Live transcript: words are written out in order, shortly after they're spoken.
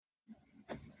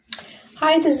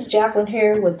Hi, this is Jacqueline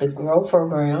here with the Grow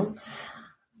Program.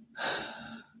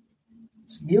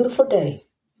 It's a beautiful day.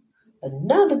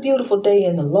 Another beautiful day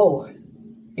in the Lord.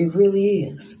 It really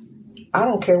is. I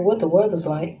don't care what the weather's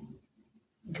like.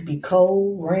 It could be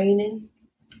cold, raining,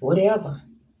 whatever.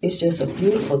 It's just a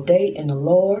beautiful day in the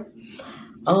Lord.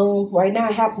 Right now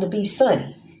it happens to be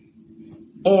sunny.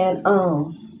 And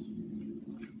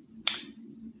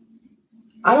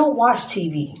I don't watch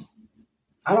TV.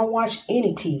 I don't watch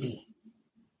any TV.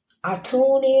 I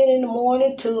tune in the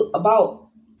morning to about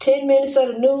 10 minutes of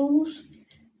the news,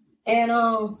 and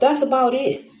that's about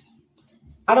it.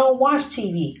 I don't watch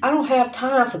TV. I don't have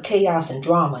time for chaos and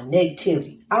drama and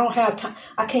negativity. I don't have time.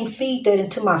 I can't feed that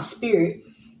into my spirit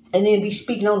and then be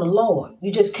speaking on the Lord.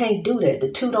 You just can't do that.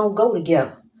 The two don't go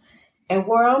together. And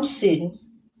where I'm sitting,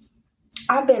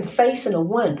 I've been facing a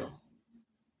window.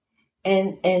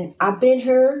 And I've been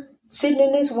here sitting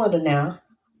in this window now.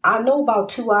 I know about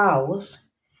 2 hours.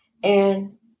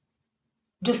 And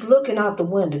just looking out the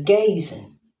window,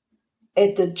 gazing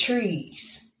at the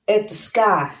trees, at the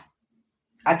sky.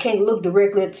 I can't look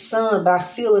directly at the sun, but I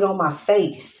feel it on my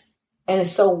face. And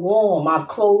it's so warm. I've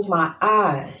closed my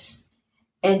eyes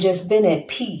and just been at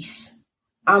peace.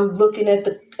 I'm looking at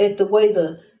the way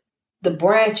the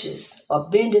branches are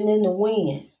bending in the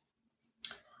wind.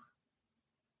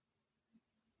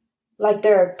 Like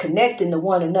they're connecting to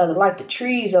one another, like the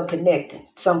trees are connecting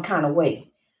some kind of way.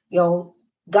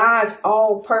 God's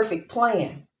all perfect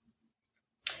plan.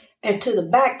 And to the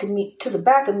back of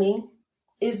me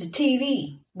is the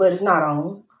TV, but it's not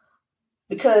on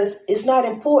because it's not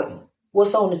important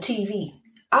what's on the TV.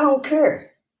 I don't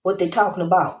care what they're talking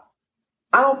about.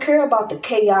 I don't care about the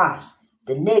chaos,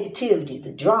 the negativity,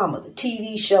 the drama, the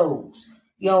TV shows,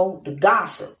 the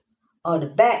gossip,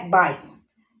 the backbiting,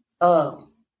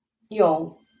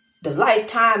 the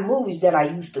Lifetime movies that I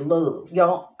used to love.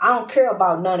 I don't care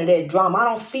about none of that drama. I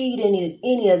don't feed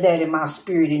any of that in my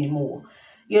spirit anymore.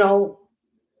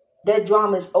 That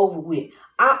drama is over with.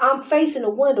 I'm facing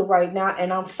a window right now,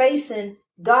 and I'm facing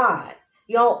God.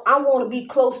 I want to be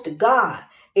close to God.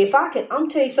 I'm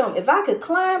tell you something. If I could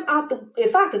climb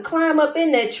up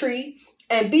in that tree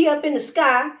and be up in the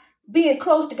sky, being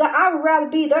close to God, I would rather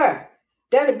be there.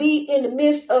 That'll be in the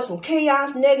midst of some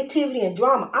chaos, negativity, and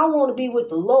drama. I want to be with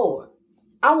the Lord.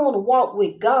 I want to walk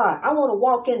with God. I want to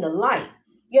walk in the light.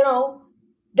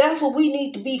 That's what we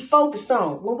need to be focused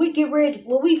on. When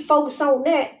we focus on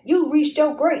that, you reach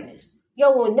your greatness.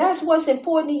 When that's what's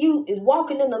important to you is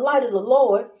walking in the light of the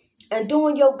Lord and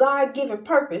doing your God-given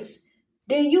purpose,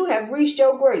 then you have reached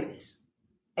your greatness.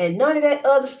 And none of that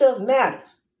other stuff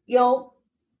matters.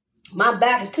 My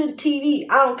back is to the TV.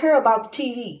 I don't care about the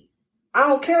TV. I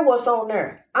don't care what's on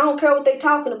there. I don't care what they're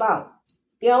talking about.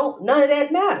 None of that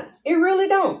matters. It really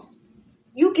don't.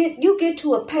 You get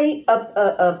to a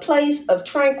place of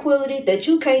tranquility that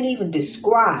you can't even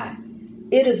describe.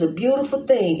 It is a beautiful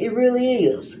thing. It really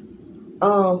is.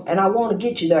 And I want to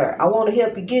get you there. I want to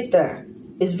help you get there.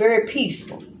 It's very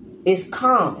peaceful. It's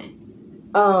calming.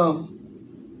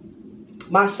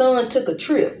 My son took a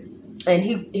trip, and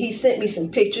he sent me some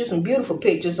pictures, some beautiful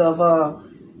pictures of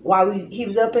while he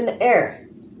was up in the air,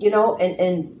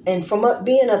 and from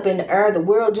being up in the air, the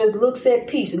world just looks at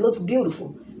peace. It looks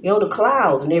beautiful, the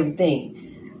clouds and everything.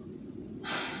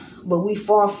 But we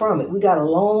far from it. We got a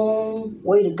long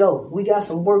way to go. We got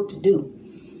some work to do.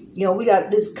 We got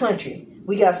this country.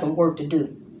 We got some work to do,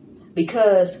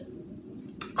 because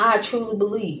I truly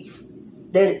believe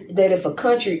that if a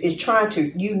country is trying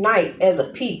to unite as a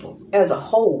people, as a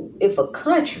whole, if a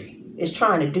country is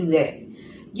trying to do that,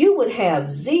 you would have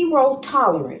zero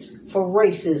tolerance for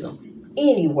racism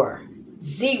anywhere.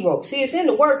 Zero. See, it's in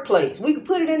the workplace. We could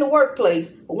put it in the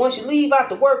workplace, but once you leave out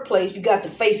the workplace, you got to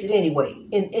face it anyway.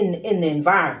 In the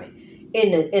environment,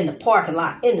 in the parking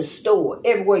lot, in the store,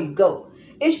 everywhere you go.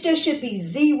 It just should be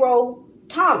zero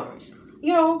tolerance.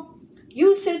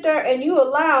 You sit there and you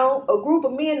allow a group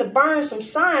of men to burn some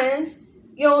signs.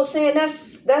 Saying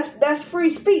that's free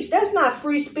speech. That's not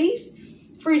free speech.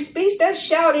 Free speech, that's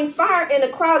shouting fire in a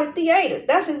crowded theater.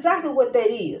 That's exactly what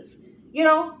that is.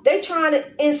 They trying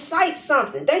to incite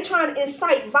something. They trying to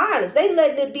incite violence. They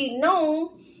letting it be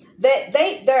known that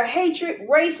their hatred,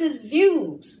 racist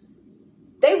views,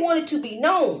 they want it to be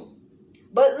known.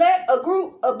 But let a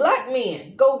group of black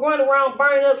men go run around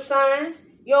burning up signs,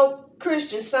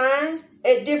 Christian signs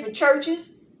at different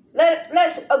churches. Let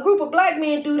a group of black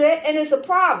men do that, and it's a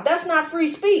problem. That's not free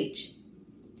speech.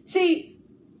 See,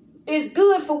 it's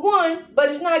good for one, but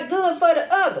it's not good for the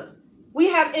other. We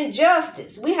have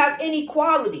injustice. We have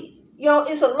inequality.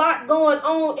 It's a lot going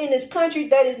on in this country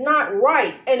that is not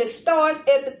right. And it starts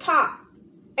at the top.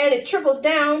 and it trickles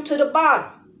down to the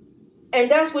bottom. And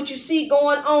that's what you see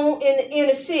going on in the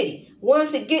inner city.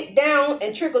 Once it get down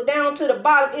and trickle down to the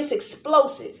bottom, it's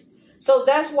explosive. So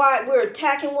that's why we're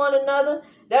attacking one another.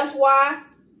 That's why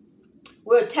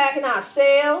we're attacking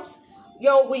ourselves.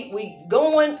 We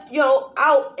going,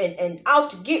 out and out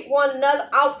to get one another,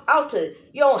 out to,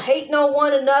 hating on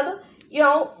one another,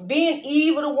 being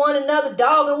evil to one another,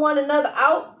 dogging one another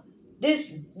out.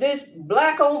 This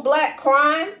black on black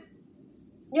crime,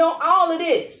 all of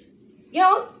this,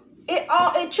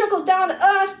 it trickles down to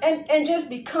us and just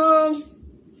becomes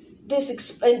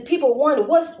this. And people wonder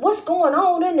what's going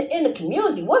on in the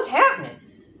community. What's happening?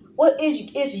 What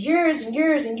is years and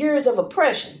years and years of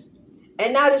oppression,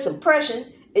 and now this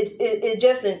oppression it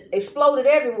just exploded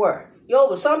everywhere.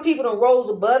 But some people done rose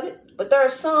above it, but there are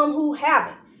some who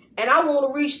haven't, and I want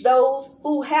to reach those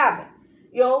who haven't.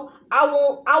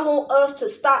 I want us to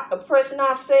stop oppressing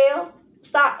ourselves,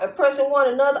 stop oppressing one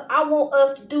another. I want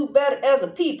us to do better as a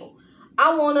people.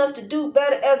 I want us to do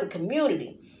better as a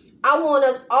community. I want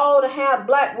us all to have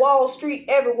Black Wall Street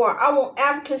everywhere. I want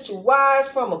Africans to rise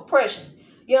from oppression.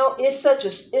 It's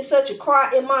such a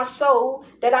cry in my soul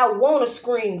that I want to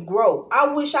scream grow.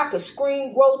 I wish I could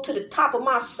scream grow to the top of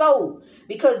my soul,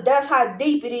 because that's how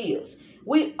deep it is.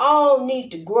 We all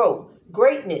need to grow.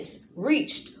 Greatness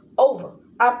reached over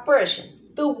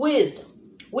oppression through wisdom.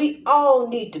 We all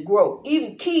need to grow.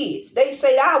 Even kids, they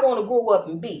say, I want to grow up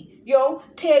and be.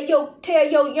 Tell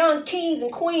your young kings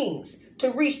and queens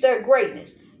to reach their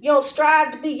greatness.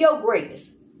 Strive to be your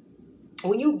greatness.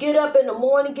 When you get up in the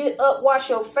morning, get up, wash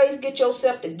your face, get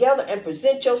yourself together, and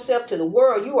present yourself to the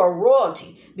world, you are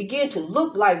royalty. Begin to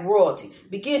look like royalty.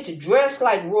 Begin to dress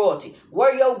like royalty.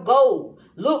 Wear your gold.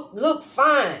 Look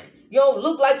fine.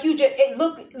 Look like you just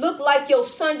look like your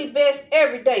Sunday best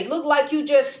every day. Look like you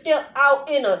just stepped out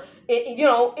in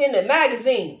the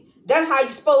magazine. That's how you're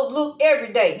supposed to look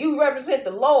every day. You represent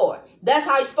the Lord. That's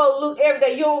how you're supposed to look every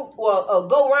day. You don't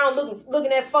go around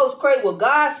looking at folks crazy. Well,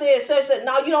 God said such.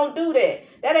 No, you don't do that.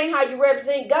 That ain't how you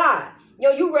represent God.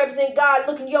 You represent God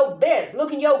looking your best,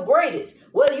 looking your greatest.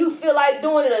 Whether you feel like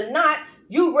doing it or not,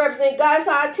 you represent God. That's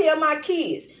how I tell my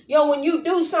kids. When you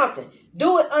do something,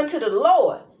 do it unto the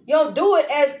Lord. Do it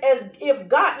as if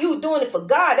God, you were doing it for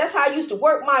God. That's how I used to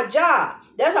work my job.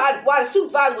 That's why the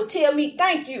supervisor would tell me,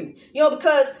 thank you.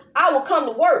 Because I would come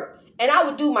to work and I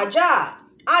would do my job.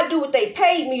 I do what they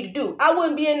paid me to do. I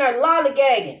wouldn't be in there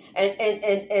lollygagging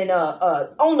and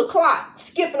on the clock,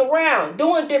 skipping around,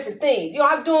 doing different things.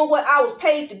 I'm doing what I was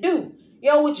paid to do,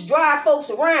 which drive folks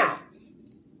around.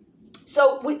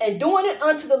 So doing it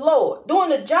unto the Lord, doing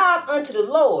the job unto the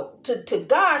Lord, to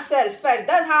God's satisfaction.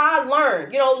 That's how I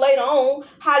learned, later on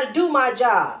how to do my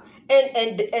job.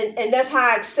 And that's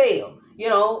how I excel,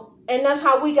 and that's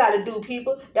how we got to do,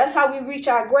 people. That's how we reach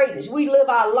our greatness. We live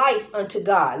our life unto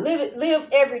God. Live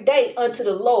every day unto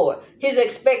the Lord, his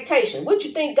expectation. What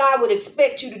you think God would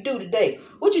expect you to do today?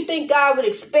 What you think God would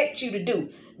expect you to do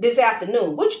this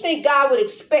afternoon? What you think God would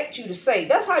expect you to say?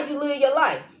 That's how you live your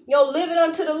life. Live it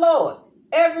unto the Lord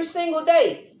every single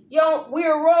day.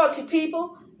 We're royalty,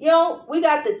 people. We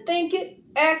got to think it,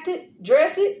 act it,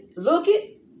 dress it, look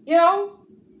it,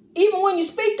 Even when you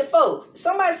speak to folks,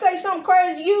 somebody say something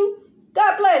crazy to you,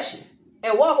 God bless you.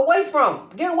 And walk away from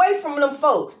them. Get away from them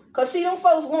folks. Because see, them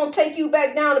folks won't take you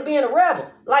back down to being a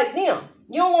rebel like them.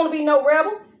 You don't want to be no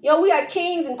rebel. We got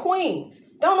kings and queens.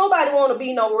 Don't nobody want to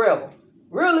be no rebel.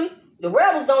 Really, the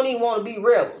rebels don't even want to be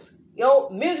rebels.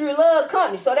 Misery love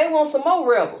company, so they want some more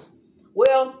rebels.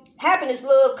 Well, happiness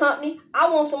love company, I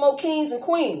want some more kings and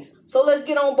queens. So let's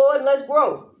get on board and let's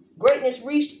grow. Greatness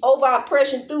reached over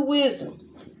oppression through wisdom.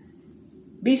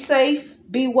 Be safe,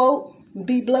 be woke,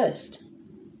 be blessed.